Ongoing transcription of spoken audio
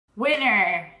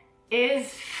Winner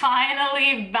is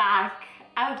finally back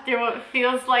after what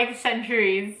feels like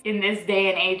centuries in this day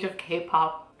and age of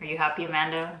K-pop. Are you happy,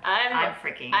 Amanda? I'm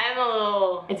freaking. I'm a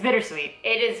little... It's bittersweet.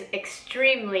 It is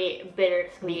extremely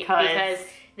bittersweet because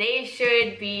they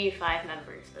should be 5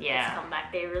 members for this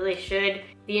comeback. They really should.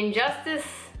 The injustice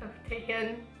of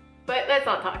Taehyun, but let's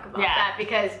not talk about that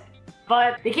because...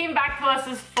 But they came back to us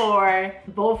as 4.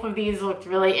 Both of these looked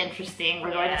really interesting.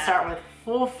 We're going to start with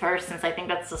Full first since I think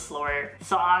that's the slower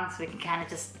song, so we can kind of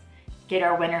just get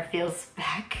our winner feels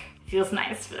back. Feels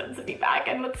nice for them to be back,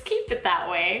 and let's keep it that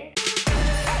way.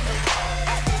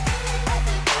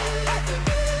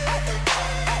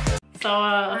 So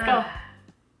let's go.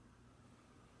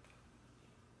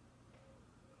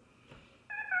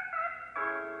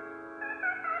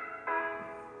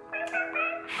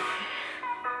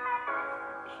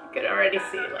 You could already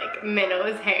see like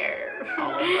Mino's hair.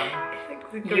 All of them.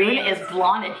 Yoon is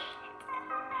blondish.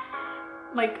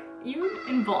 Like Yoon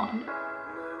in blonde.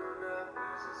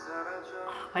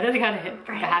 Why do they gotta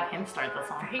have him start the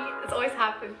song? It's always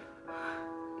happened.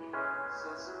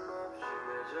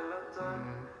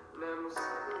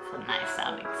 It's a nice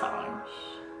sounding song.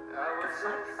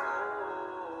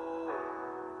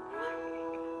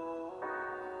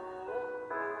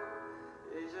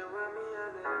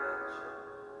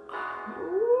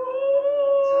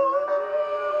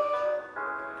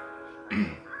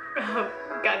 Oh,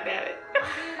 God damn it.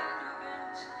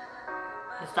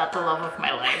 Is that the love of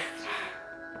my life?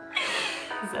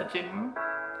 Is that Jin?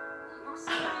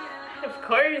 Of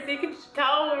course, you can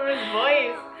tell from his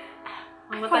voice.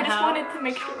 I just wanted to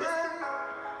make sure.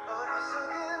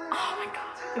 Oh my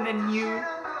god. And then you,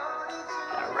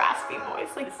 that raspy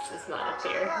voice, like it's just not a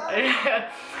tear.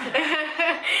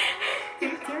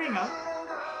 He's tearing up.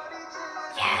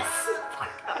 Yes!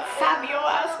 Fabio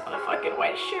ass motherfucking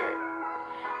white shirt.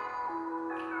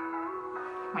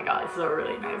 Oh my god, this is a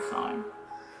really nice song.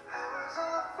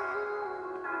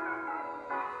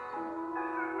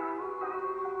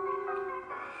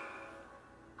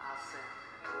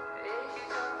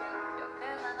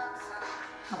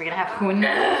 Are we gonna have Hoon?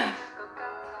 Yes.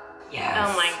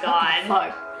 Oh my god. What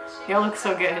the fuck? Y'all look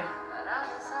so good.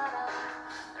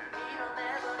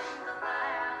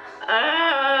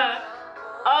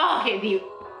 Oh, okay,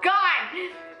 God!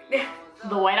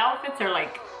 The white outfits are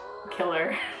like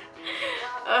killer.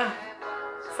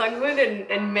 Sungwoon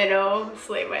and Mino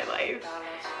slay my life.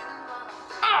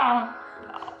 No.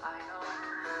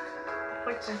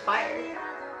 Like some fire.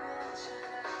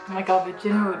 Oh my god, but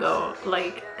Jinwoo though,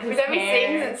 like every time he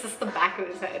sings, it's just the back of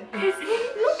his head. Look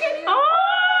at him! Oh!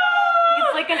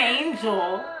 He's like an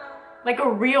angel, like a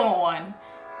real one.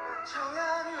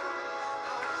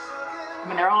 I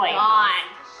mean, they're all angels.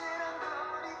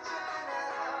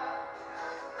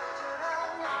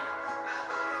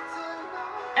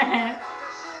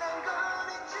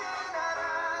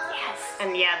 Yes.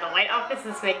 And yeah, the white outfits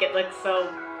just make it look so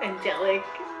angelic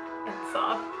and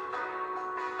soft.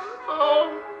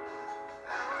 Oh.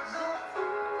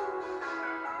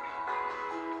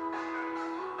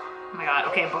 Oh my god,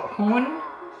 okay, but Hoon?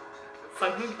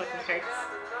 Sungwoon fucking hurts.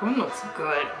 Hoon looks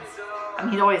good. I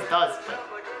mean, he always does, but...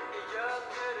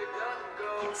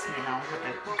 Yes, you know, with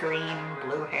the green,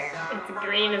 blue hair. It's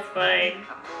green as fuck.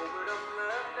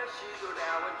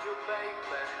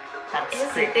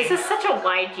 That's creepy. This is such a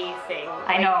YG thing.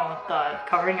 I know, the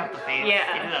covering up the face. Yeah.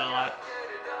 They do that a lot.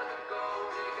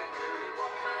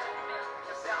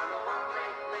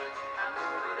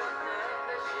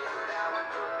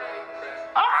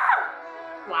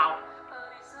 Wow.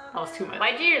 That was too much.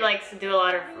 YG likes to do a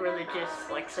lot of religious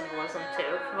like symbolism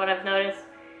too, from what I've noticed.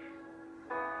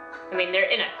 I mean, they're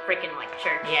in a freaking like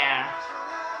church. Yeah.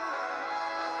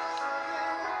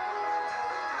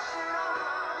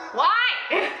 Why?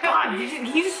 God,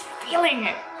 he's feeling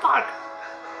it. Fuck.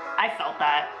 I felt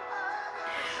that.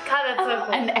 God, that's so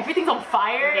cool. And everything's on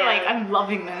fire. Yeah. Like, I'm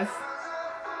loving this.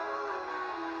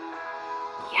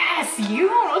 Yes, you.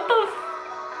 What the?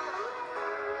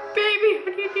 Baby,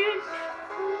 what are you doing?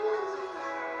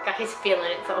 God, he's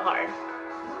feeling it so hard.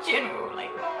 Jinwoo,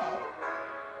 like, no.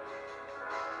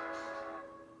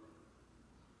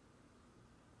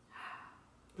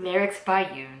 Lyrics by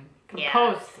Yoon.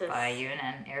 Composed by Yoon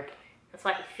and Airplay. That's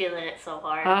why he's feeling it so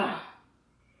hard.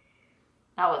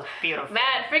 That was beautiful.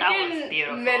 Man, freaking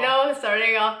Mino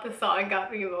starting off the song got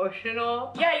me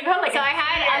emotional. Yeah, you had like so I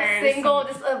had a single,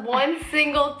 just one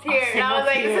single tear. And I was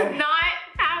like, this is not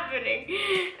happening.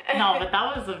 No, but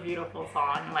that was a beautiful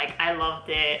song. Like, I loved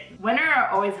it. Winter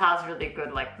always has really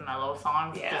good, like, mellow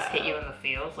songs. Just hit you in the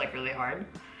feels, like, really hard.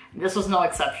 This was no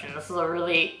exception. This was a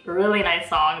really, really nice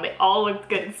song. They all looked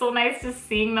good. It's so nice just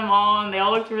seeing them all, and they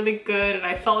all looked really good, and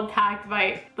I felt attacked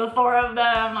by the 4 of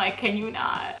them. Like, can you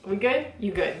not? We good?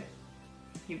 You good.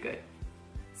 You good.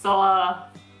 So,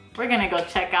 we're gonna go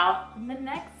check out the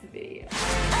next video.